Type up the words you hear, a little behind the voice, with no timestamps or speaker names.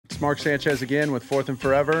Mark Sanchez again with Fourth and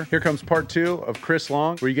Forever. Here comes part 2 of Chris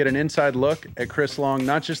Long, where you get an inside look at Chris Long,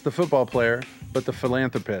 not just the football player, but the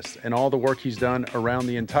philanthropist and all the work he's done around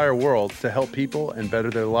the entire world to help people and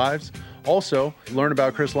better their lives. Also, learn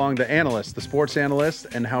about Chris Long, the analyst, the sports analyst,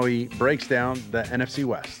 and how he breaks down the NFC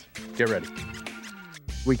West. Get ready.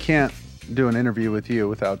 We can't do an interview with you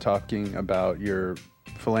without talking about your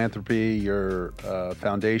philanthropy, your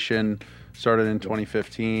foundation, started in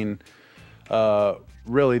 2015.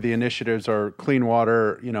 Really, the initiatives are clean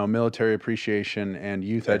water, military appreciation, and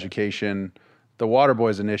youth education. The Water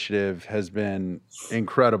Boys initiative has been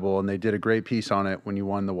incredible, and they did a great piece on it when you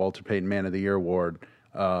won the Walter Payton Man of the Year award.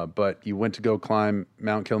 But you went to go climb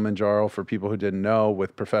Mount Kilimanjaro, for people who didn't know,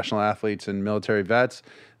 with professional athletes and military vets.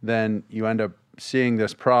 Then you end up seeing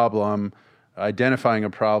this problem, identifying a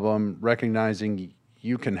problem, recognizing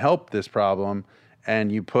you can help this problem,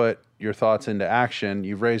 and you put your thoughts into action.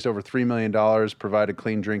 You've raised over $3 million, provided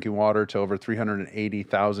clean drinking water to over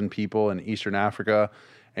 380,000 people in Eastern Africa.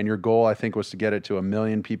 And your goal, I think, was to get it to 1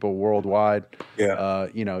 million people worldwide. Yeah.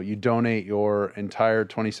 You donate your entire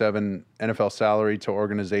 27 NFL salary to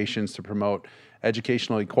organizations to promote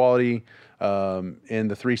educational equality in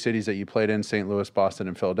the 3 cities that you played in, St. Louis, Boston,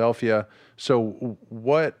 and Philadelphia. So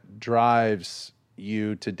what drives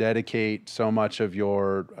you to dedicate so much of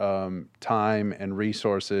your time and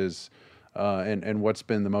resources, and what's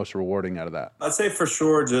been the most rewarding out of that? I'd say for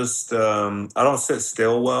sure just I don't sit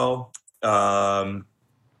still well.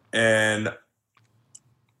 And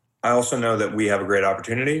I also know that we have a great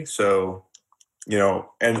opportunity. So,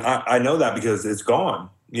 and I know that because it's gone.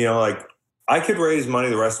 I could raise money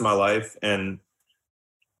the rest of my life, and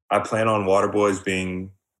I plan on Water Boys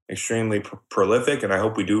being extremely prolific, and I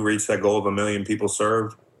hope we do reach that goal of 1 million people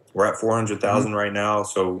served. We're at 400,000 right now,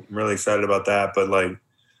 so I'm really excited about that. But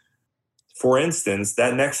for instance,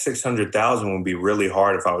 that next 600,000 would be really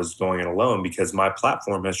hard if I was going it alone, because my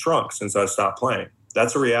platform has shrunk since I stopped playing.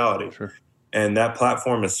 That's a reality. Sure. And that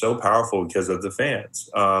platform is so powerful because of the fans.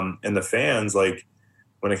 And the fans,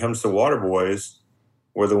 when it comes to Water Boys,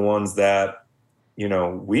 were the ones that,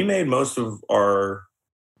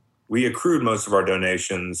 we accrued most of our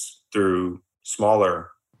donations through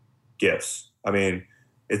smaller gifts. I mean,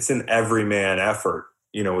 it's an everyman effort,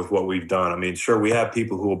 with what we've done. I mean, sure, we have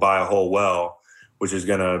people who will buy a whole well, which is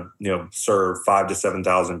going to, serve 5,000 to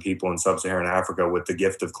 7,000 people in sub-Saharan Africa with the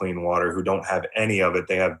gift of clean water, who don't have any of it.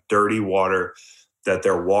 They have dirty water that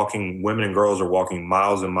they're walking, women and girls are walking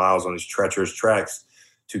miles and miles on these treacherous treks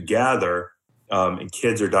to gather, and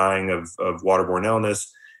kids are dying of waterborne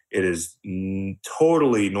illness. It is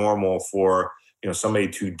totally normal for, somebody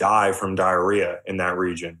to die from diarrhea in that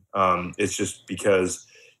region. It's just because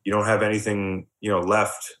you don't have anything,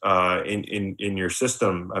 left in your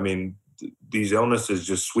system. I mean, these illnesses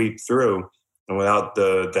just sweep through, and without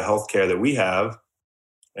the healthcare that we have,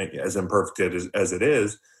 as imperfect as it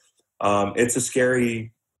is, it's a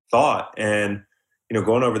scary thought. And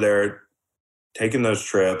going over there, taking those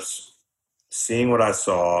trips, seeing what I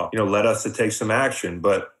saw, led us to take some action.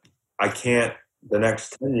 But I can't, the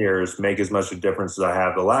next 10 years, make as much of a difference as I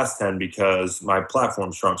have the last 10, because my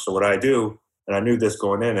platform shrunk. So what I do, and I knew this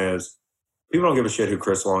going in, is people don't give a shit who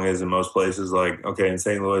Chris Long is in most places. Okay, in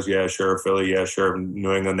St. Louis, yeah, sure. Philly, yeah, sure.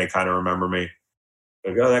 New England, they kind of remember me.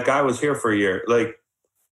 That guy was here for a year.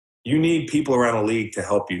 You need people around the league to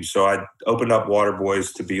help you. So I opened up Water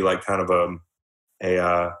Boys to be kind of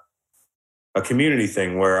a community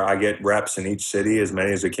thing where I get reps in each city, as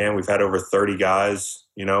many as I can. We've had over 30 guys,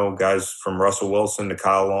 guys from Russell Wilson to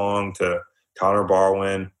Kyle Long to Connor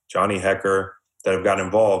Barwin, Johnny Hecker, that have gotten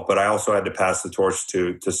involved. But I also had to pass the torch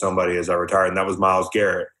to somebody as I retired, and that was Myles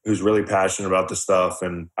Garrett, who's really passionate about the stuff.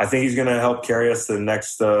 And I think he's going to help carry us to the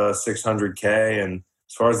next 600K. And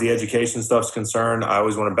as far as the education stuff's concerned, I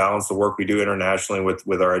always want to balance the work we do internationally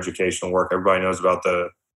with our educational work. Everybody knows about the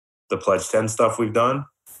Pledge 10 stuff we've done.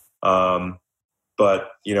 But,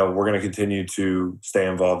 we're going to continue to stay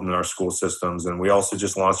involved in our school systems. And we also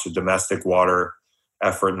just launched a domestic water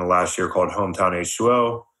effort in the last year called Hometown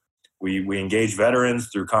H2O. We engage veterans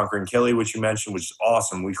through Conquering Kili, which you mentioned, which is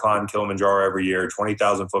awesome. We climb Kilimanjaro every year,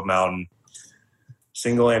 20,000-foot mountain,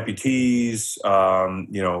 single amputees.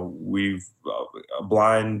 We've a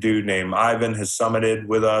blind dude named Ivan has summited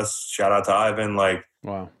with us. Shout out to Ivan.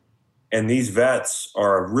 Wow. And these vets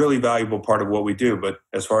are a really valuable part of what we do. But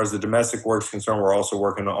as far as the domestic work is concerned, we're also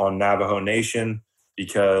working on Navajo Nation,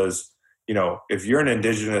 because, if you're an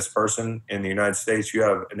indigenous person in the United States, you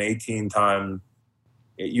have 18 times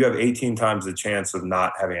the chance of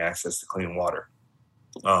not having access to clean water.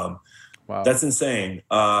 Wow. That's insane.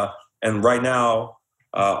 And right now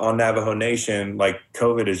on Navajo Nation,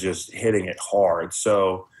 COVID is just hitting it hard.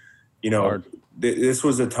 So you know, this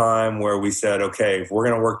was a time where we said, okay, if we're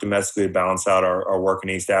going to work domestically to balance out our work in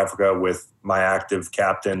East Africa with my active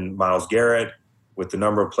captain, Myles Garrett, with the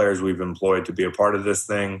number of players we've employed to be a part of this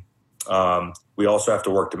thing, we also have to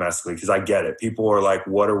work domestically, because I get it. People are like,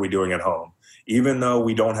 what are we doing at home? Even though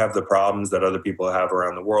we don't have the problems that other people have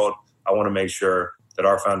around the world, I want to make sure that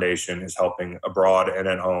our foundation is helping abroad and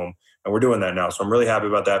at home. And we're doing that now. So I'm really happy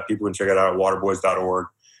about that. People can check it out at waterboys.org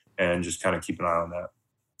and just kind of keep an eye on that.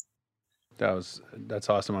 That's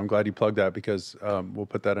awesome. I'm glad you plugged that, because we'll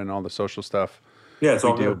put that in all the social stuff. Yeah, it's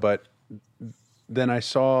all good. But then I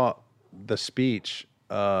saw the speech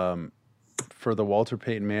for the Walter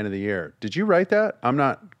Payton Man of the Year. Did you write that? I'm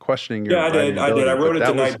not questioning your writing ability. I wrote it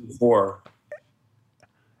the night before.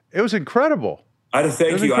 It was incredible. I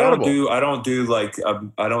thank you. Incredible.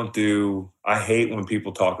 I hate when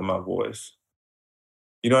people talk in my voice.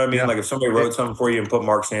 You know what I mean? Yeah. Like if somebody wrote something for you and put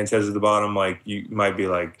Mark Sanchez at the bottom, like you might be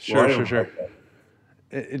like, sure.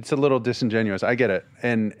 It's a little disingenuous. I get it.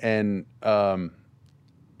 And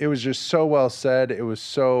it was just so well said. It was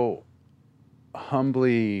so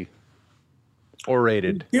humbly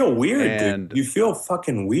orated. You feel weird, dude. You feel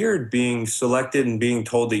fucking weird being selected and being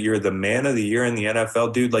told that you're the man of the year in the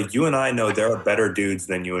NFL, dude. Like you and I know there are better dudes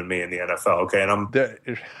than you and me in the NFL. Okay. And I'm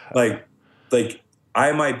like,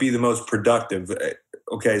 I might be the most productive.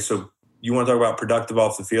 Okay. So you want to talk about productive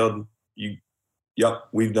off the field?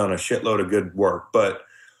 We've done a shitload of good work, but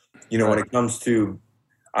you know, when it comes to,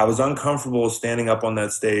 I was uncomfortable standing up on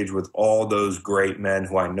that stage with all those great men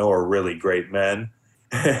who I know are really great men.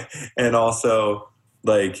 And also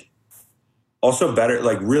better,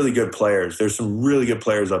 like really good players. There's some really good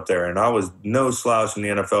players up there. And I was no slouch in the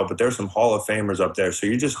NFL, but there's some Hall of Famers up there. So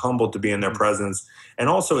you're just humbled to be in their presence. And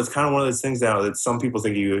also it's kind of one of those things now that some people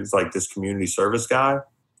think of you as like this community service guy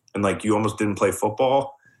and like you almost didn't play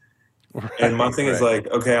football. Right, and my thing is like,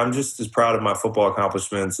 okay, I'm just as proud of my football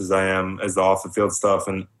accomplishments as I am as the off the field stuff.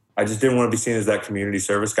 And I just didn't want to be seen as that community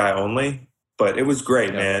service guy only. But it was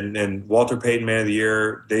great, man. And Walter Payton Man of the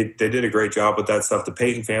Year, they did a great job with that stuff. The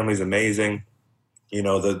Payton family is amazing. You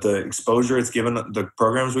know, the exposure it's given the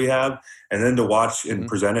programs we have, and then to watch and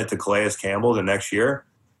present it to Calais Campbell the next year,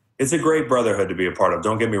 it's a great brotherhood to be a part of.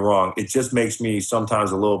 Don't get me wrong. It just makes me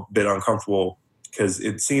sometimes a little bit uncomfortable because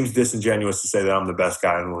it seems disingenuous to say that I'm the best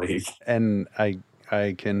guy in the league. And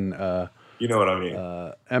I can you know what I mean?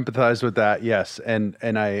 Empathize with that, yes. And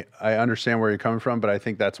I understand where you're coming from, but I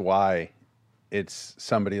think that's why it's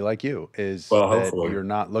somebody like you that you're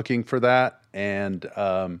not looking for that. And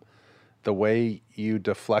the way you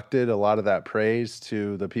deflected a lot of that praise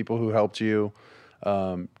to the people who helped you,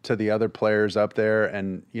 to the other players up there,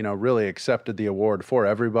 and, you know, really accepted the award for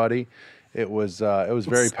everybody. It was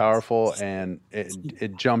very powerful, and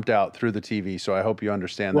it jumped out through the TV. So I hope you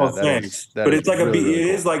understand that. Thanks. But it's like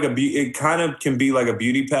it kind of can be like a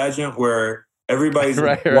beauty pageant where everybody's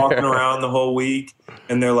walking around the whole week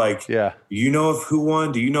and they're like, do you know if who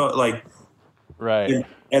won? Do you know, like, right.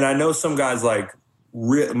 And I know some guys like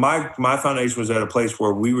my foundation was at a place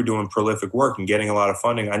where we were doing prolific work and getting a lot of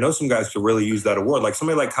funding. I know some guys could really use that award. Like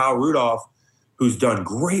somebody like Kyle Rudolph, who's done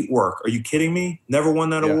great work. Are you kidding me? Never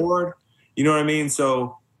won that award. You know what I mean?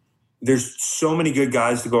 So there's so many good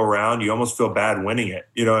guys to go around. You almost feel bad winning it.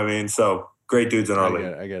 You know what I mean? So great dudes in our league.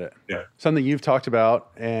 I get it. Yeah. Something you've talked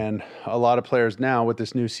about, and a lot of players now with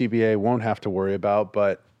this new CBA won't have to worry about,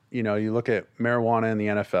 but you know, you look at marijuana in the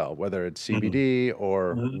NFL, whether it's CBD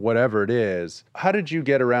or whatever it is. How did you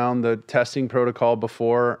get around the testing protocol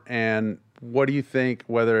before? And what do you think,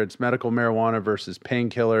 whether it's medical marijuana versus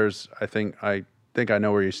painkillers? I think I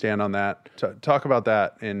know where you stand on that. Talk about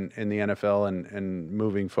that in the NFL and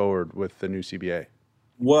moving forward with the new CBA.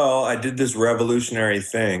 Well, I did this revolutionary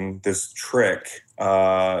thing, this trick,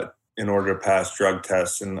 in order to pass drug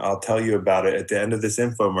tests, and I'll tell you about it at the end of this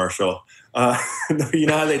infomercial. You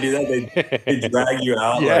know how they do that? They drag you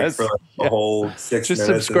out for a whole 6 minutes. Just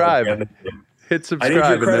subscribe. Hit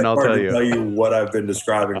subscribe, and then I'll tell you what I've been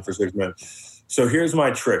describing for 6 minutes. So here's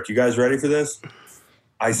my trick. You guys ready for this?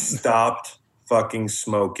 I stopped fucking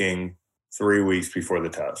smoking 3 weeks before the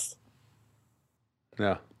test.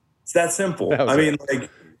 Yeah. It's that simple. I mean, like,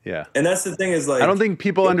 yeah. And that's the thing is, like, I don't think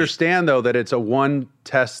people understand though that it's a one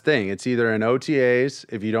test thing. It's either in OTAs.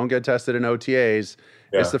 If you don't get tested in OTAs,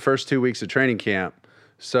 it's the first 2 weeks of training camp.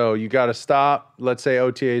 So you got to stop. Let's say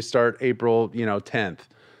OTAs start April, 10th.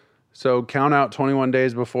 So count out 21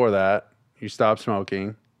 days before that. You stop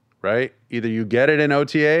smoking, right? Either you get it in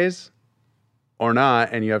OTAs or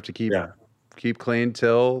not, and you have to keep clean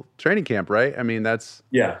till training camp, right? I mean, that's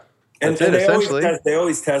And they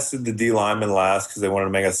always tested the D lineman last because they wanted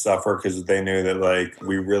to make us suffer because they knew that, like,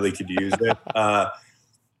 we really could use it.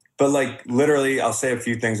 But like literally, I'll say a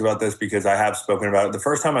few things about this because I have spoken about it. The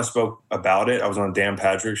first time I spoke about it, I was on Dan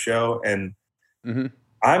Patrick's show, and Mm-hmm.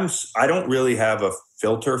 I don't really have a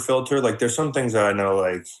filter. Like there's some things that I know,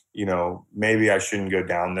 like, you know, maybe I shouldn't go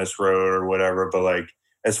down this road or whatever. But like,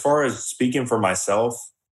 as far as speaking for myself,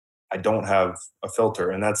 I don't have a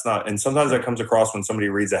filter, and that's not, and sometimes that comes across when somebody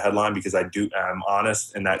reads a headline because I'm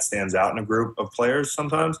honest, and that stands out in a group of players.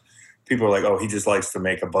 Sometimes people are like, oh, he just likes to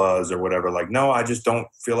make a buzz or whatever. Like, no, I just don't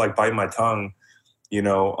feel like biting my tongue, you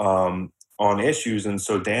know, on issues. And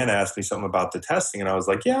so Dan asked me something about the testing, and I was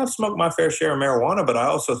like, yeah, I've smoked my fair share of marijuana, but I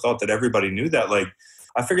also thought that everybody knew that. Like,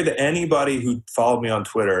 I figured that anybody who followed me on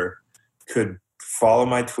Twitter could follow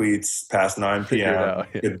my tweets past 9 Figure it p.m. out,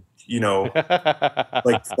 yeah. Could, you know,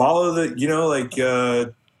 like follow the, you know, like,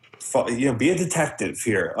 you know, be a detective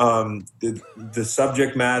here. The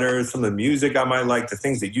subject matter, some of the music I might like, the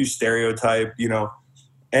things that you stereotype, you know.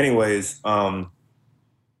 Anyways,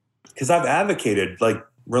 because I've advocated like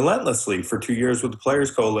relentlessly for 2 years with the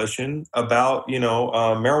Players Coalition about, you know,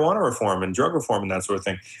 marijuana reform and drug reform and that sort of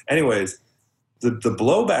thing. Anyways, the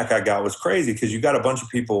blowback I got was crazy because you got a bunch of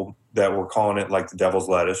people that were calling it like the devil's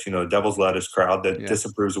lettuce, you know, the devil's lettuce crowd that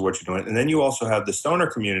disapproves of what you're doing. And then you also have the stoner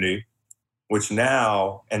community, which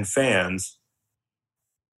now, and fans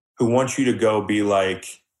who want you to go be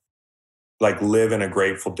like live in a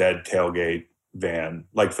Grateful Dead tailgate van,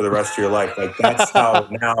 like for the rest of your life. Like that's how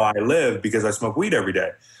now I live because I smoke weed every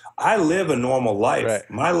day. I live a normal life. Right.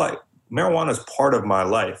 My life, marijuana is part of my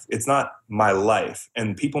life. It's not my life.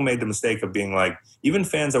 And people made the mistake of being like, even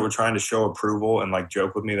fans that were trying to show approval and like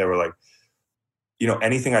joke with me, they were like, you know,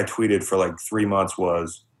 anything I tweeted for like 3 months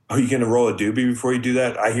was, oh, you going to roll a doobie before you do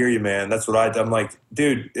that? I hear you, man. That's what I'm like,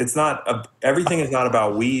 dude, it's not, everything is not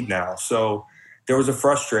about weed now. So there was a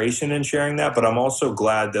frustration in sharing that, but I'm also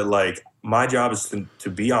glad that like my job is to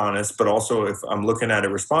be honest, but also if I'm looking at it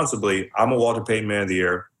responsibly, I'm a Walter Payton Man of the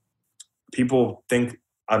Year. People think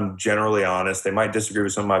I'm generally honest. They might disagree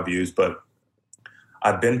with some of my views, but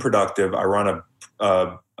I've been productive. I run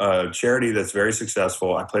a charity that's very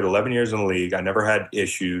successful. I played 11 years in the league. I never had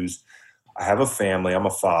issues. I have a family. I'm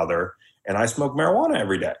a father, and I smoke marijuana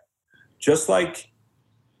every day. Just like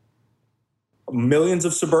millions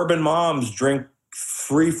of suburban moms drink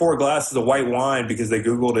 3-4 glasses of white wine because they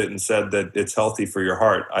Googled it and said that it's healthy for your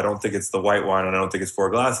heart. I don't think it's the white wine, and I don't think it's 4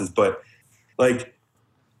 glasses, but like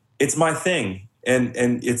it's my thing. And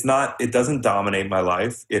it's not, it doesn't dominate my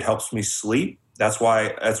life. It helps me sleep. That's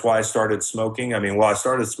why I started smoking. I mean, well, I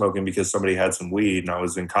started smoking because somebody had some weed and I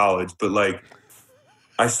was in college, but like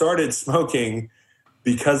I started smoking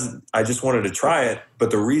because I just wanted to try it. But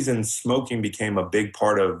the reason smoking became a big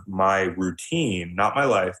part of my routine, not my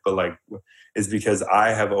life, but like, is because I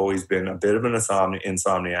have always been a bit of an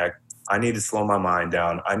insomniac. I need to slow my mind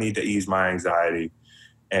down. I need to ease my anxiety,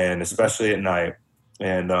 and especially at night.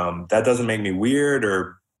 And that doesn't make me weird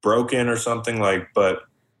or broken or something like, but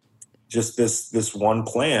just this one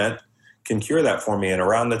plant can cure that for me. And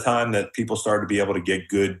around the time that people started to be able to get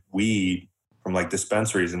good weed from like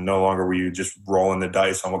dispensaries, and no longer were you just rolling the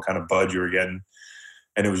dice on what kind of bud you were getting,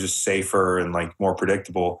 and it was just safer and like more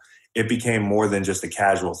predictable, it became more than just a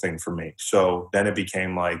casual thing for me. So then it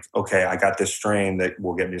became like, okay, I got this strain that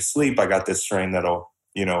will get me to sleep. I got this strain that'll,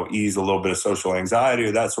 you know, ease a little bit of social anxiety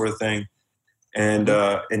or that sort of thing. And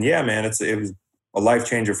yeah, man, it was a life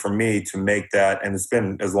changer for me to make that. And it's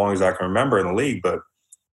been as long as I can remember in the league, but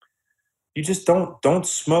you just don't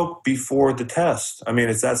smoke before the test. I mean,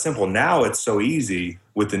 it's that simple. Now it's so easy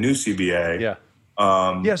with the new CBA.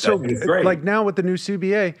 Yeah. So like now with the new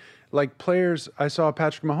CBA, like players, I saw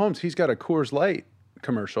Patrick Mahomes, he's got a Coors Light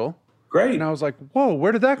commercial. Great. And I was like, whoa,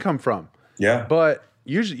 where did that come from? Yeah. But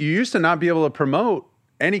you used to not be able to promote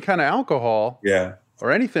any kind of alcohol. Yeah.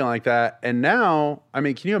 Or anything like that. And now, I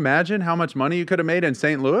mean, can you imagine how much money you could have made in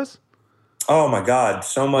St. Louis? Oh my God.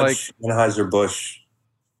 So much Anheuser-Busch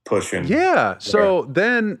pushing. Yeah. So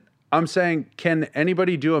then I'm saying, can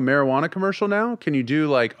anybody do a marijuana commercial now? Can you do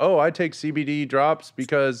like, oh, I take CBD drops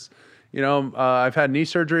because, you know, I've had knee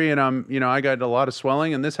surgery and I got a lot of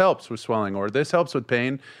swelling and this helps with swelling, or this helps with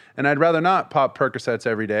pain. And I'd rather not pop Percocets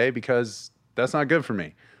every day because that's not good for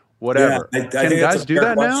me. Whatever. Yeah, I can guys do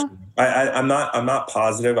that question. now? I'm not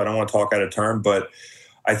positive. I don't want to talk out of turn, but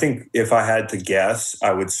I think if I had to guess,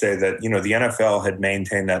 I would say that, you know, the NFL had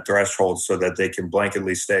maintained that threshold so that they can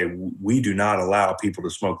blanketly say, we do not allow people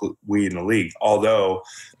to smoke weed in the league. Although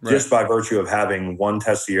just by virtue of having one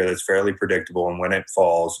test a year that's fairly predictable, and when it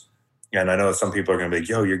falls, and I know some people are going to be like,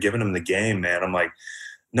 yo, you're giving them the game, man. I'm like,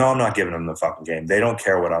 no, I'm not giving them the fucking game. They don't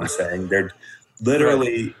care what I'm saying. They're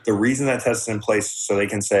literally the reason that test is in place so they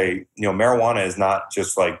can say, you know, marijuana is not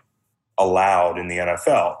just like allowed in the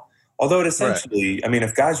NFL. Although it essentially, I mean,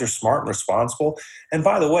 if guys are smart and responsible, and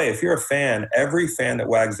by the way, if you're a fan, every fan that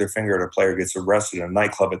wags their finger at a player gets arrested in a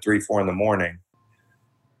nightclub at 3, 4 in the morning.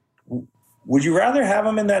 Would you rather have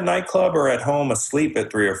them in that nightclub or at home asleep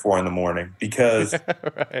at 3 or 4 in the morning? Because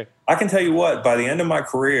Right. I can tell you what, by the end of my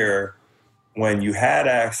career, when you had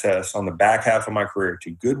access on the back half of my career to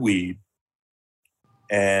good weed,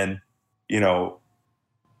 and you know,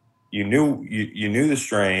 you knew the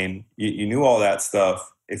strain, you knew all that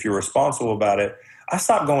stuff. If you're responsible about it, I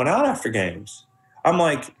stopped going out after games. I'm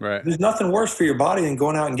like, Right. there's nothing worse for your body than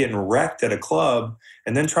going out and getting wrecked at a club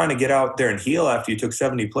and then trying to get out there and heal after you took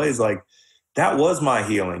 70 plays. Like, that was my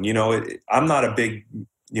healing. You know, I'm not a big,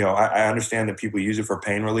 you know, I understand that people use it for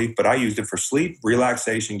pain relief, but I used it for sleep,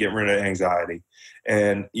 relaxation, getting rid of anxiety.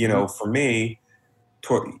 And, you know, for me,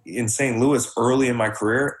 in St. Louis early in my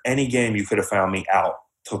career, any game you could have found me out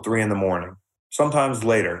till 3 in the morning, sometimes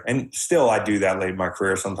later. And still I do that late in my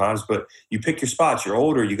career sometimes, but you pick your spots. You're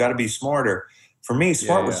older. You got to be smarter. For me,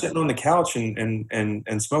 smart was sitting on the couch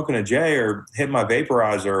and smoking a J or hitting my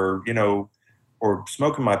vaporizer, or, you know, or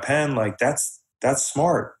smoking my pen. Like, that's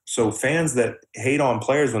smart. So fans that hate on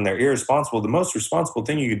players when they're irresponsible, the most responsible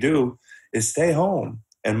thing you could do is stay home.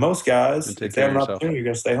 And most guys, if they have an opportunity, you're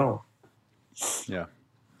going to stay home. Yeah,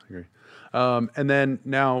 I agree. And then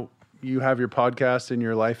now you have your podcast in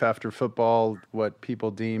your life after football, what people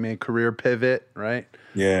deem a career pivot, right?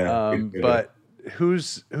 Yeah. But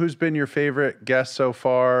who's been your favorite guest so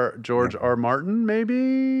far? George R. Martin,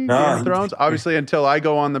 maybe? Game of Thrones? Obviously, until I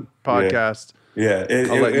go on the podcast. Yeah,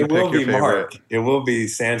 it will be Mark. It will be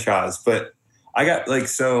Sanchez. But I got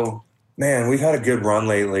man, we've had a good run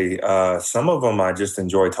lately. Some of them I just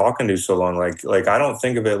enjoy talking to so long. Like I don't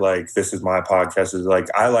think of it like this is my podcast. It's like,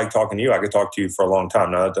 I like talking to you. I could talk to you for a long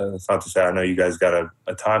time. Now, that's not to say I know you guys got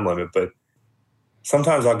a time limit, but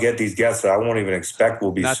sometimes I'll get these guests that I won't even expect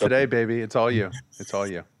will be. Not today, baby. It's all you. It's all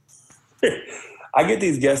you. I get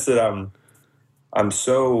these guests that I'm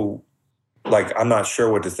so, like, I'm not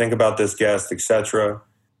sure what to think about this guest, etc.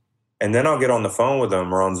 And then I'll get on the phone with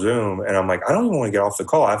them or on Zoom, and I'm like, I don't even want to get off the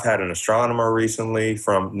call. I've had an astronomer recently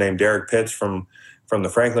named Derek Pitts from the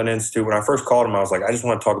Franklin Institute. When I first called him, I was like, I just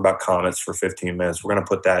want to talk about comets for 15 minutes. We're going to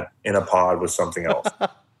put that in a pod with something else.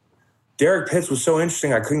 Derek Pitts was so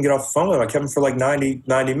interesting, I couldn't get off the phone with him. I kept him for like 90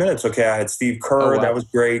 minutes. Okay, I had Steve Kerr. Oh, wow. That was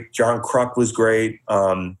great. John Kruk was great.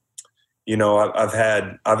 You know, I've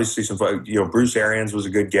had obviously some, you know, Bruce Arians was a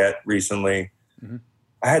good get recently. Mm-hmm.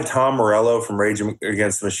 I had Tom Morello from Rage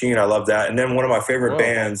Against the Machine. I love that. And then one of my favorite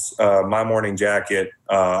bands, My Morning Jacket,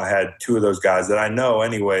 I had 2 of those guys that I know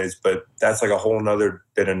anyways, but that's like a whole nother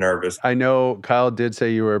bit of nervous. I know Kyle did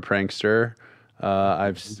say you were a prankster.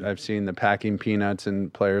 I've seen the packing peanuts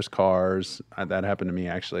in players' cars. That happened to me,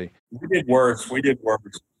 actually. We did worse. It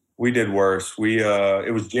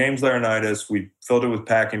was James Laurinaitis. We filled it with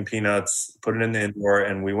packing peanuts, put it in the indoor,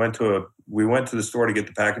 and we went to the store to get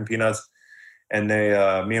the packing peanuts. And they,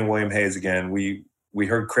 me and William Hayes again, we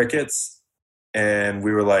heard crickets, and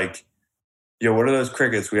we were like, yo, what are those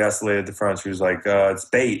crickets? We asked the lady at the front. She was like, it's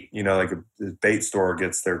bait. You know, like a bait store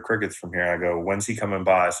gets their crickets from here. I go, when's he coming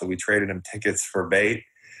by? So we traded him tickets for bait,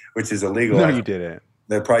 which is illegal. No, you didn't.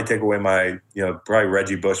 They'll probably take away my, you know, probably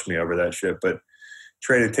Reggie Bush me over that shit, but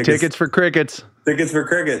traded tickets for crickets. Tickets for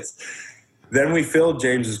crickets. Then we filled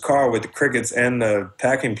James's car with the crickets and the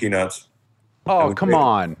packing peanuts. Oh, come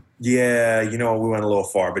on. Yeah, you know, we went a little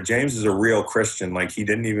far, but James is a real Christian. Like, he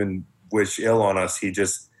didn't even wish ill on us. He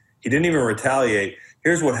didn't even retaliate.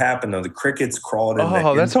 Here's what happened though: the crickets crawled in.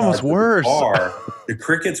 Oh, that's almost worse. The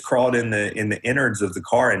crickets crawled in the innards of the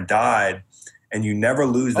car and died. And you never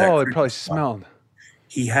lose that. Oh, it probably smelled.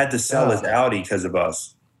 He had to sell his Audi because of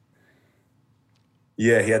us.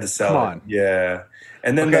 Yeah, he had to sell it. On. Yeah,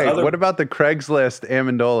 and then what about the Craigslist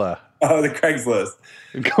Amendola? Oh, the Craigslist.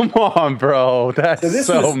 Come on, bro. That's messed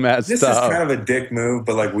up. This is kind of a dick move,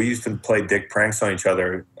 but like, we used to play dick pranks on each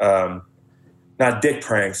other. Not dick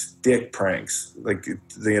pranks, dick pranks. Like,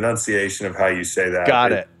 the enunciation of how you say that.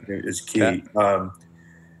 Got it. Is key. Yeah.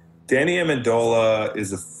 Danny Amendola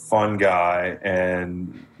is a fun guy,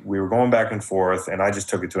 and we were going back and forth, and I just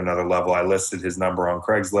took it to another level. I listed his number on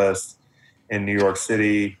Craigslist in New York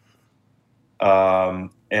City.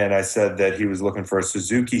 And I said that he was looking for a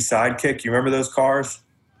Suzuki Sidekick. You remember those cars?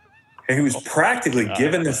 And he was practically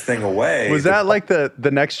giving this thing away. Was that like the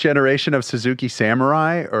next generation of Suzuki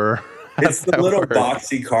Samurai, or? It's the little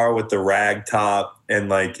boxy car with the rag top, and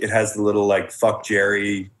like, it has the little like fuck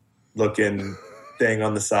Jerry looking thing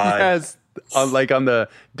on the side. Yes, like on the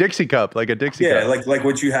Dixie cup, like a Dixie cup. Yeah, like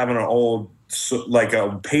what you have in an old, like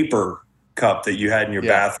a paper cup that you had in your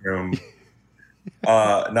bathroom.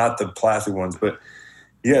 Not the plastic ones, but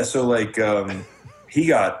Yeah, so like he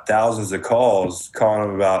got thousands of calls calling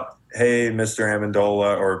him about, hey, Mr.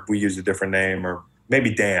 Amendola, or we used a different name, or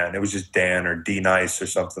maybe Dan. It was just Dan or D Nice or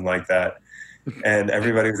something like that. And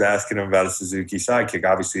everybody was asking him about a Suzuki Sidekick.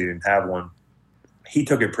 Obviously, he didn't have one. He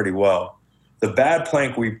took it pretty well. The bad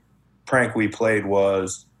prank we played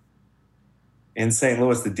was in St.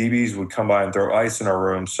 Louis, the DBs would come by and throw ice in our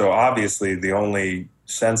room. So obviously, the only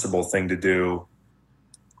sensible thing to do,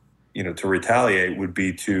 to retaliate would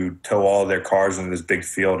be to tow all their cars into this big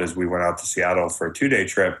field as we went out to Seattle for a 2-day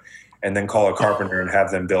trip, and then call a carpenter and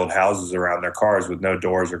have them build houses around their cars with no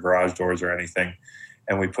doors or garage doors or anything.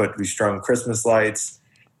 And we strung Christmas lights,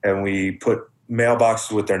 and we put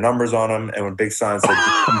mailboxes with their numbers on them, and with big signs said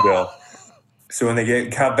Bill. So when they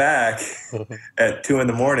got back at 2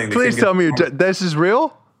 a.m, please tell me this is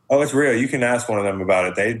real. Oh, it's real. You can ask one of them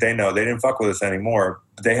about it. They know. They didn't fuck with us anymore.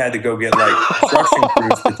 But they had to go get like construction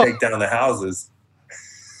crews to take down the houses.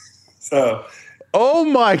 So, oh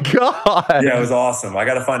my God. Yeah, it was awesome. I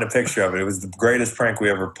got to find a picture of it. It was the greatest prank we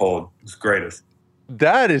ever pulled. It was the greatest.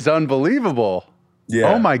 That is unbelievable.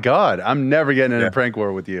 Yeah. Oh my God. I'm never getting in a prank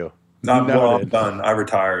war with you. I'm done. I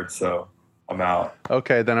retired, so I'm out.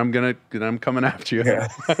 Okay, then I'm coming after you. Yeah.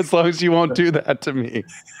 As long as you won't do that to me.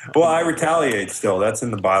 Well, I retaliate still. That's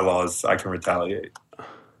in the bylaws. I can retaliate.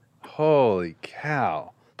 Holy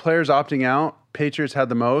cow. Players opting out, Patriots had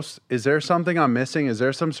the most. Is there something I'm missing? Is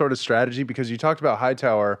there some sort of strategy? Because you talked about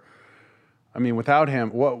Hightower. I mean, without him,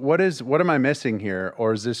 what am I missing here?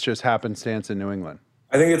 Or is this just happenstance in New England?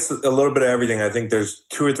 I think it's a little bit of everything. I think there's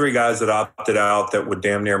 2 or 3 guys that opted out that would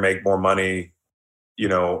damn near make more money,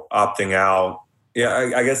 opting out.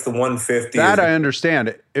 Yeah, I guess the 150. That I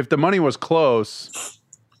understand. If the money was close,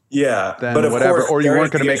 yeah, then but whatever. Course, or you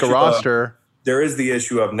weren't going to make a roster. There is the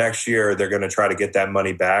issue of next year they're going to try to get that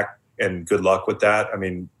money back, and good luck with that. I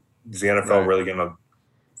mean, is the NFL really going to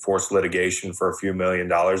force litigation for a few $1 million?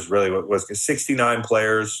 Really, what was 69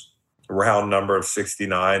 players, a round number of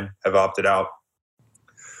 69, have opted out.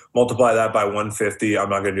 Multiply that by 150. I'm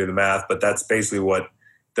not going to do the math, but that's basically what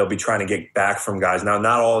they'll be trying to get back from guys. Now,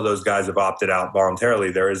 not all of those guys have opted out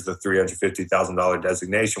voluntarily. There is the $350,000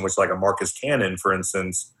 designation, which like a Marcus Cannon, for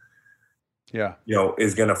instance,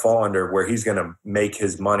 is going to fall under, where he's going to make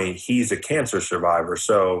his money. He's a cancer survivor.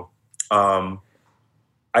 So I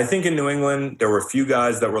think in New England, there were a few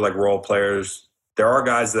guys that were like role players. There are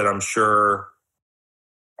guys that I'm sure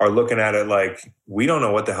are looking at it like, we don't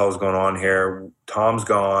know what the hell's going on here. Tom's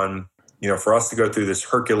gone. For us to go through this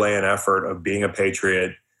Herculean effort of being a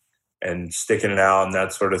Patriot and sticking it out and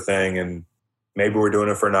that sort of thing, and maybe we're doing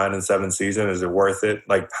it for a 9-7 season. Is it worth it?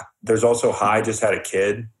 Like, there's also just had a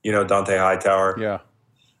kid, Dont'a Hightower. Yeah.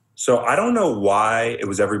 So I don't know why it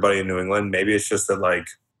was everybody in New England. Maybe it's just that, like,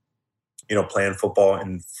 playing football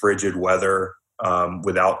in frigid weather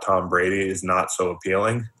without Tom Brady is not so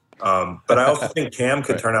appealing. But I also think Cam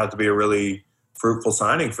could turn out to be a really fruitful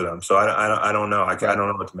signing for them. So I don't know. I don't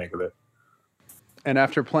know what to make of it. And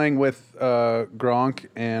after playing with Gronk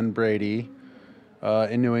and Brady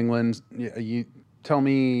in New England, you tell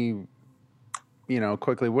me,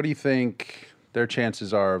 quickly, what do you think their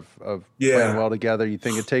chances are of playing well together? You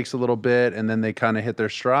think it takes a little bit and then they kind of hit their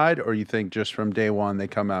stride, or you think just from day one they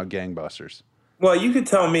come out gangbusters? Well, you could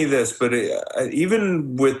tell me this, but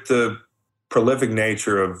even with the prolific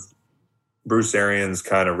nature of Bruce Arians'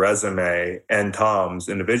 kind of resume and Tom's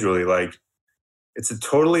individually, like, it's a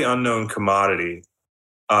totally unknown commodity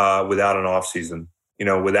without an offseason,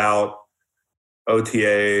 without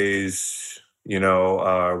OTAs,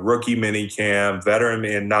 rookie mini camp, veteran,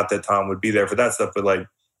 and not that Tom would be there for that stuff, but like,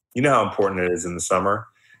 how important it is in the summer.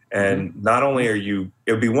 And not only it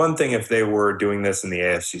would be one thing if they were doing this in the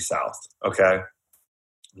AFC South. Okay.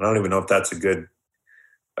 I don't even know if that's a good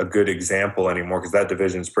example anymore, because that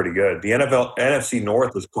division is pretty good. The NFC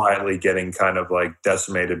North is quietly getting kind of like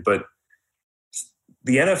decimated, but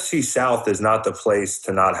the NFC South is not the place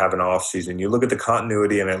to not have an offseason. You look at the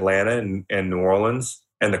continuity in Atlanta and New Orleans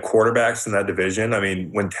and the quarterbacks in that division. I mean,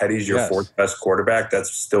 when Teddy's your fourth best quarterback,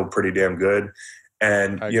 that's still pretty damn good.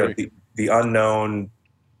 And, the unknown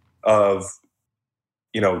of,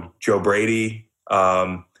 Joe Brady,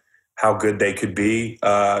 how good they could be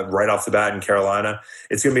right off the bat in Carolina.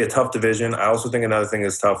 It's going to be a tough division. I also think another thing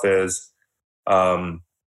that's tough is,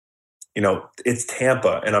 it's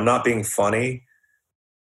Tampa. And I'm not being funny.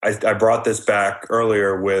 I brought this back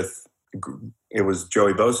earlier it was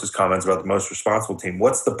Joey Bosa's comments about the most responsible team.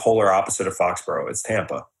 What's the polar opposite of Foxborough? It's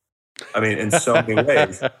Tampa. I mean, in so many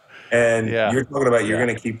ways. And you're talking about you're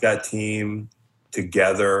going to keep that team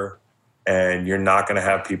together, and you're not going to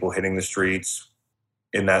have people hitting the streets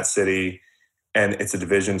in that city. And it's a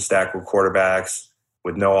division stacked with quarterbacks.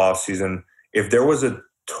 with no offseason. If there was a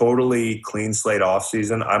totally clean slate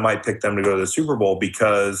offseason, I might pick them to go to the Super Bowl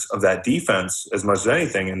because of that defense as much as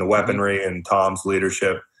anything, and the weaponry and Tom's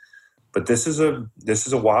leadership. But this is a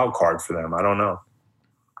wild card for them. I don't know.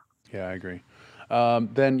 Yeah, I agree.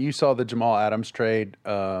 Then you saw the Jamal Adams trade.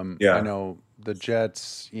 I know the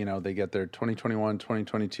Jets, they get their 2021,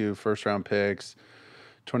 2022 first-round picks,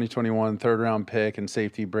 2021 third-round pick and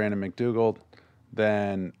safety Brandon McDougald.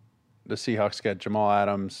 Then the Seahawks get Jamal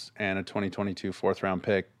Adams and a 2022 fourth-round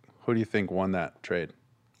pick. Who do you think won that trade?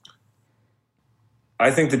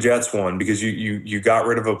 I think the Jets won because you got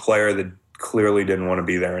rid of a player that clearly didn't want to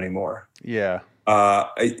be there anymore. Yeah.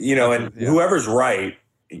 Whoever's right,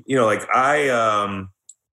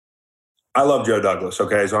 I love Joe Douglas,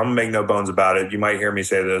 okay? So I'm going to make no bones about it. You might hear me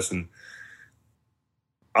say this, and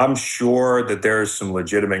I'm sure that there's some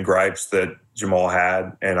legitimate gripes that Jamal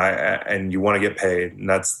had, and you want to get paid, and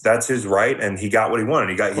that's his right, and he got what he wanted.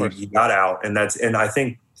 He got out, and I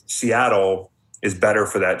think Seattle is better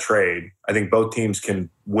for that trade. I think both teams can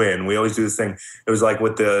win. We always do this thing. It was like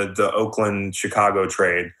with the Oakland-Chicago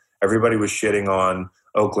trade. Everybody was shitting on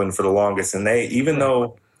Oakland for the longest, and even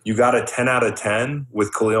though you got a 10 out of 10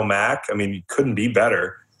 with Khalil Mack, I mean, you couldn't be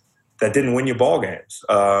better. That didn't win you ball games.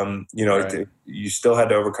 Right. You still had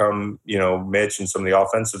to overcome, Mitch and some of the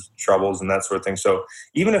offensive troubles and that sort of thing. So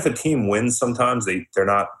even if a team wins, sometimes they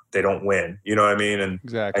don't win. You know what I mean? And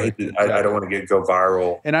exactly. I don't want to go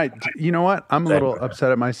viral. And you know what? I'm a little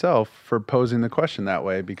upset at myself for posing the question that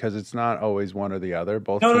way because it's not always one or the other.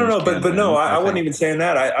 Both. No. I wasn't even saying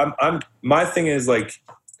that. My thing is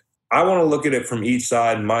I want to look at it from each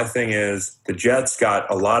side. And my thing is the Jets got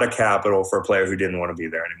a lot of capital for a player who didn't want to be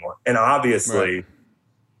there anymore. And obviously,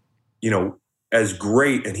 as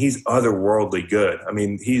great, and he's otherworldly good. I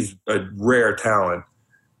mean, he's a rare talent.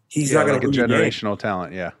 He's not going to be a generational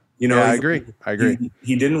talent. Yeah. I agree.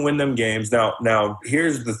 He didn't win them games. Now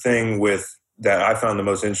here's the thing that I found the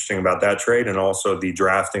most interesting about that trade and also the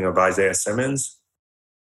drafting of Isaiah Simmons.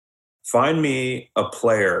 Find me a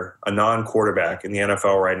player, a non-quarterback in the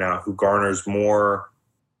NFL right now who garners more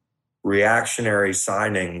reactionary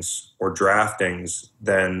signings or draftings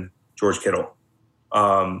than George Kittle.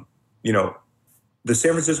 The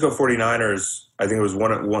San Francisco 49ers, I think it was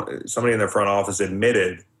somebody in their front office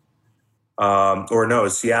admitted,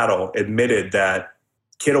 Seattle admitted that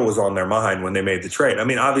Kittle was on their mind when they made the trade. I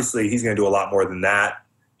mean, obviously he's going to do a lot more than that.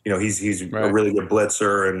 He's right. A really good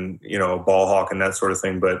blitzer and, a ball hawk and that sort of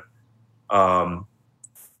thing. But,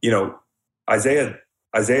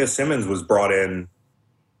 Isaiah Simmons was brought in.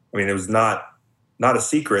 I mean, it was not a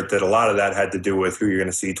secret that a lot of that had to do with who you're going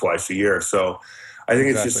to see twice a year. So I think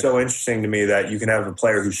It's just so interesting to me that you can have a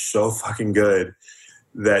player who's so fucking good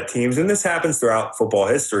that teams, and this happens throughout football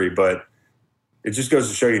history, but it just goes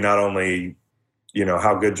to show you not only,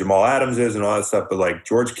 how good Jamal Adams is and all that stuff, but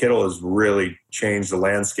George Kittle has really changed the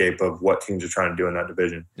landscape of what teams are trying to do in that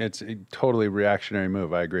division. It's a totally reactionary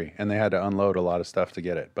move. I agree. And they had to unload a lot of stuff to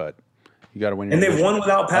get it, but you got to win. And they've won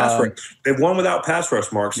without pass rush. They've won without pass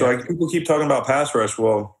rush, Mark. So people keep talking about pass rush.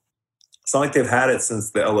 Well, it's not like they've had it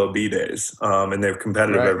since the LOB days, and they're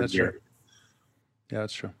competitive every year. True. Yeah,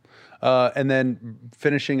 that's true. And then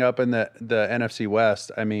finishing up in the NFC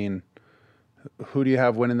West, I mean, who do you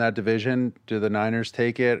have winning that division? Do the Niners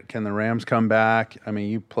take it? Can the Rams come back? I mean,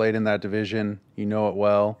 you played in that division. You know it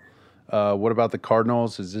well. What about the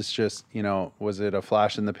Cardinals? Is this just, was it a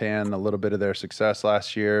flash in the pan, a little bit of their success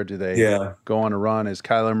last year? Do they go on a run? Is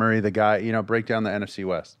Kyler Murray the guy? Break down the NFC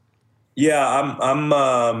West. Yeah, I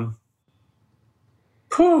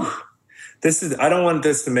don't want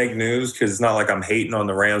this to make news because it's not like I'm hating on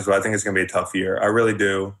the Rams, but I think it's going to be a tough year. I really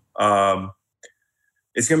do.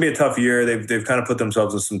 It's going to be a tough year. They've kind of put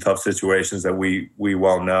themselves in some tough situations that we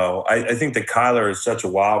well know. I think that Kyler is such a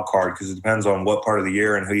wild card because it depends on what part of the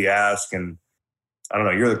year and who you ask. And I don't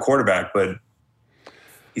know, you're the quarterback, but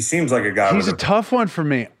he seems like a guy. He's a tough one for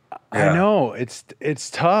me. Yeah. I know it's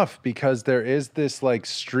tough because there is this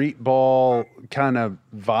street ball kind of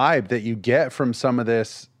vibe that you get from some of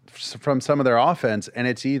their offense. And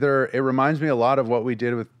it reminds me a lot of what we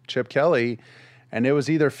did with Chip Kelly. And it was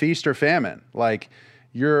either feast or famine.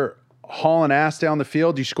 You're hauling ass down the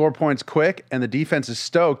field, you score points quick, and the defense is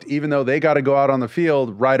stoked, even though they got to go out on the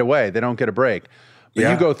field right away. They don't get a break.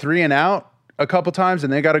 But you go 3 and out a couple times,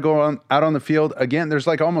 and they got to go out on the field again. There's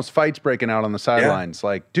almost fights breaking out on the sidelines.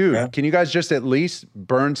 Can you guys just at least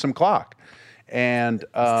burn some clock? And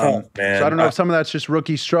so I don't know if some of that's just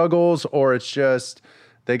rookie struggles or it's just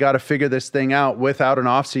they got to figure this thing out without an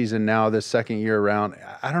offseason now this second year around.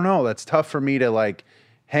 I don't know. That's tough for me to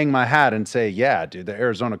hang my hat and say, yeah, dude, the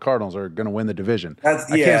Arizona Cardinals are going to win the division. That's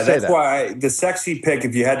why the sexy pick,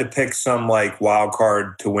 if you had to pick some like wild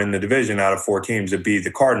card to win the division out of 4 teams, it'd be the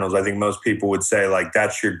Cardinals. I think most people would say like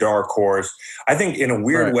that's your dark horse. I think in a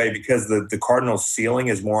weird way, because the Cardinals ceiling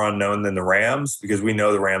is more unknown than the Rams, because we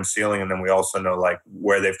know the Rams ceiling and then we also know like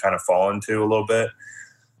where they've kind of fallen to a little bit.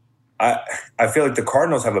 I feel like the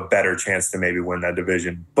Cardinals have a better chance to maybe win that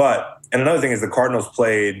division. And another thing is the Cardinals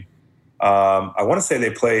played, I want to say they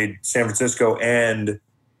played San Francisco and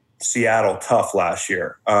Seattle tough last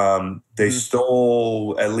year. They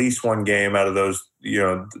stole at least one game out of those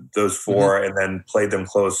 4 and then played them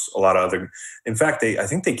close a lot of other. In fact, I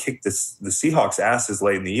think they kicked the Seahawks asses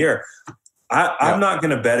late in the year. I'm not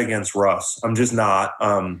going to bet against Russ. I'm just not.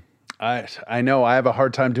 I know. I have a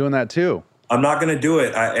hard time doing that too. I'm not going to do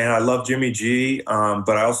it. And I love Jimmy G, but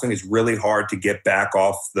I also think it's really hard to get back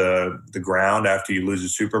off the ground after you lose a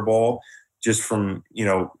Super Bowl. Just from,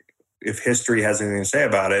 if history has anything to say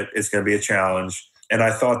about it, it's going to be a challenge. And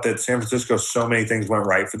I thought that San Francisco, so many things went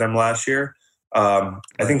right for them last year. I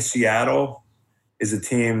think Seattle is a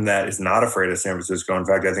team that is not afraid of San Francisco. In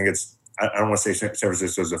fact, I think I don't want to say San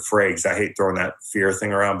Francisco is afraid because I hate throwing that fear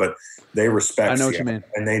thing around, but they respect Seattle. What you mean.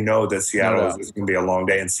 And they know that Seattle is going to be a long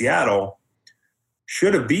day. And Seattle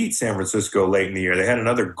should have beat San Francisco late in the year. They had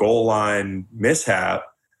another goal line mishap.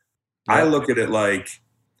 Yeah. I look at it like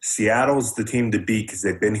Seattle's the team to beat because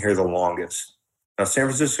they've been here the longest. Now, San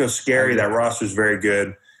Francisco's scary. That roster's very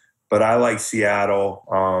good, but I like Seattle.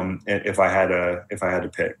 If I had to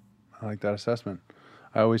pick, I like that assessment.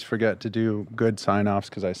 I always forget to do good sign-offs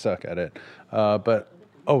because I suck at it.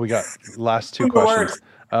 We got last 2 questions.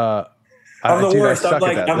 I'm the worst.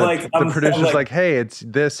 The producer's like, hey, it's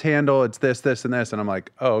this handle, it's this, and this. And I'm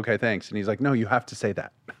like, oh, okay, thanks. And he's like, no, you have to say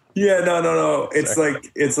that. Yeah, no. It's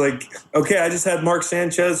like, okay, I just had Mark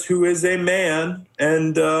Sanchez, who is a man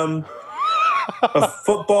and a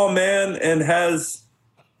football man and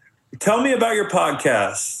tell me about your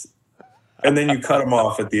podcast. And then you cut him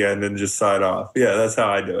off at the end and just sign off. Yeah, that's how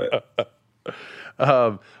I do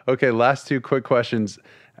it. Okay, last 2 quick questions.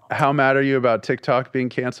 How mad are you about TikTok being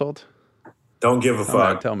canceled? Don't give a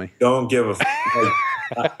fuck. Tell me. Don't give a fuck.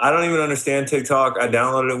 I don't even understand TikTok. I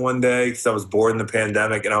downloaded it one day because I was bored in the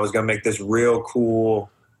pandemic and I was going to make this real cool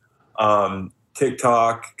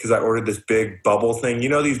TikTok because I ordered this big bubble thing. You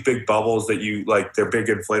know these big bubbles that you like, they're big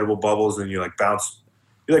inflatable bubbles and you like bounce.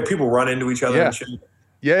 You like people run into each other and shit.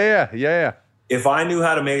 Yeah. If I knew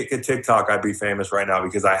how to make a TikTok, I'd be famous right now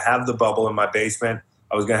because I have the bubble in my basement.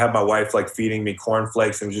 I was going to have my wife like feeding me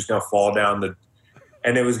cornflakes and it was just going to fall down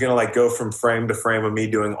and it was going to like go from frame to frame of me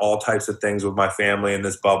doing all types of things with my family in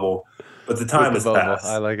this bubble. But the time has passed.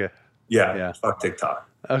 I like it. Yeah. Fuck TikTok.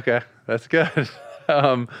 Okay. That's good.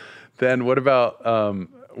 Then what about,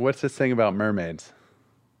 what's this thing about mermaids?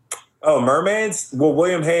 Oh, mermaids? Well,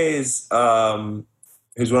 William Hayes,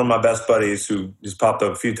 who's one of my best buddies who has popped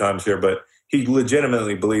up a few times here, but he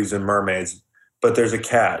legitimately believes in mermaids. But there's a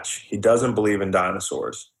catch. He doesn't believe in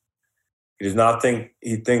dinosaurs. He does not think,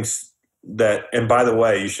 he thinks that, and by the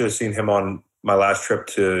way, you should have seen him on my last trip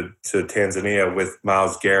to Tanzania with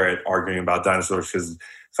Myles Garrett arguing about dinosaurs because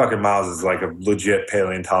fucking Myles is like a legit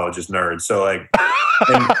paleontologist nerd. So like,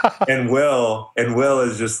 and Will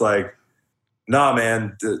is just like, nah,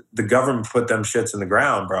 man, the government put them shits in the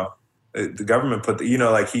ground, bro. The government put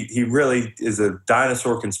he really is a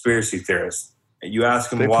dinosaur conspiracy theorist. And you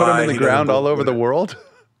ask him why. They put them in the ground all over the world?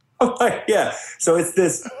 Yeah. So it's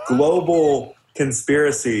this global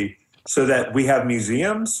conspiracy so that we have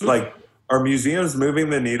museums. Like, are museums moving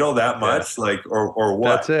the needle that much? Yeah. Like, or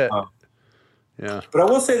what? That's it. Yeah. But I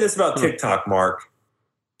will say this about TikTok, Mark.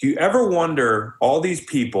 Do you ever wonder, all these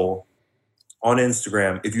people on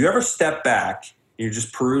Instagram, if you ever step back, you're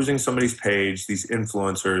just perusing somebody's page, these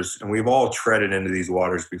influencers, and we've all treaded into these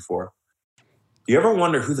waters before. Do you ever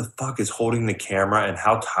wonder who the fuck is holding the camera and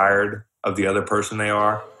how tired of the other person they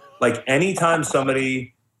are? Like, anytime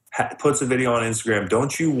somebody puts a video on Instagram,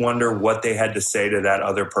 don't you wonder what they had to say to that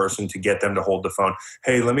other person to get them to hold the phone?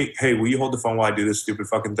 Hey, will you hold the phone while I do this stupid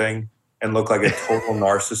fucking thing and look like a total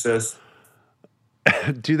narcissist?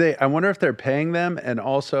 I wonder if they're paying them, and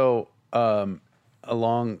also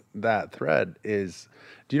along that thread do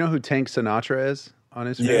you know who Tank Sinatra is on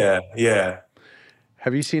Instagram? Yeah.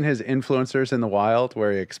 Have you seen his Influencers in the Wild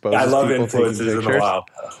where he exposes people? I love Influencers in the Wild.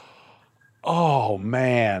 Oh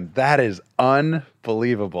man, that is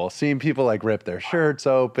unbelievable. Seeing people like rip their shirts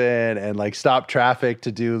open and like stop traffic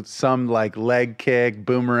to do some like leg kick,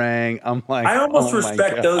 boomerang. I'm like, I almost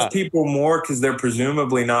respect those people more because they're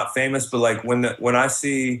presumably not famous. But like when I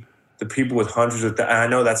see the people with hundreds of, I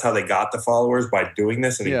know that's how they got the followers, by doing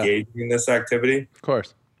this and engaging in this activity. Of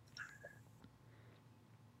course.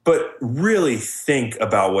 But really think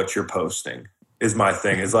about what you're posting is my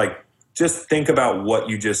thing. Is like, just think about what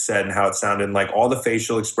you just said and how it sounded, and like all the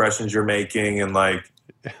facial expressions you're making. And like,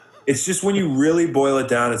 it's just when you really boil it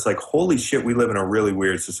down, it's like, holy shit, we live in a really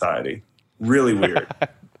weird society. Really weird.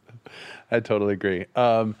 I totally agree.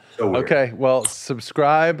 So weird. Okay, well,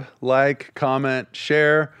 subscribe, like, comment,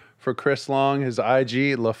 share for Chris Long. His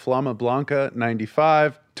IG, La Flama Blanca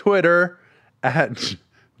 95. Twitter, at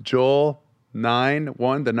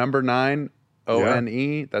Joel91, the number 9,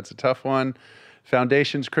 O-N-E. That's a tough one.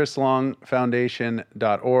 Foundations, Chris Long,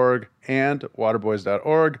 foundation.org, and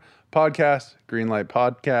waterboys.org. Podcast, Greenlight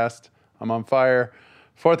Podcast. I'm on fire.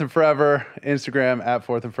 Fourth and Forever, Instagram at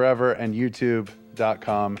Fourth and Forever, and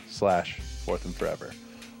YouTube.com/Fourth and Forever.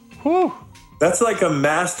 Whew. That's like a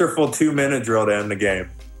masterful 2-minute drill to end the game.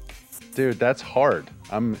 Dude, that's hard.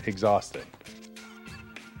 I'm exhausted.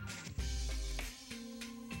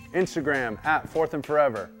 Instagram at Fourth and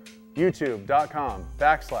Forever.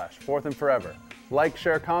 YouTube.com/Fourth and Forever. Like,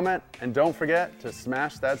 share, comment, and don't forget to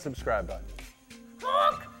smash that subscribe button.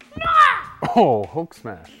 Hook smash! Oh, hook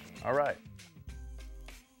smash. All right.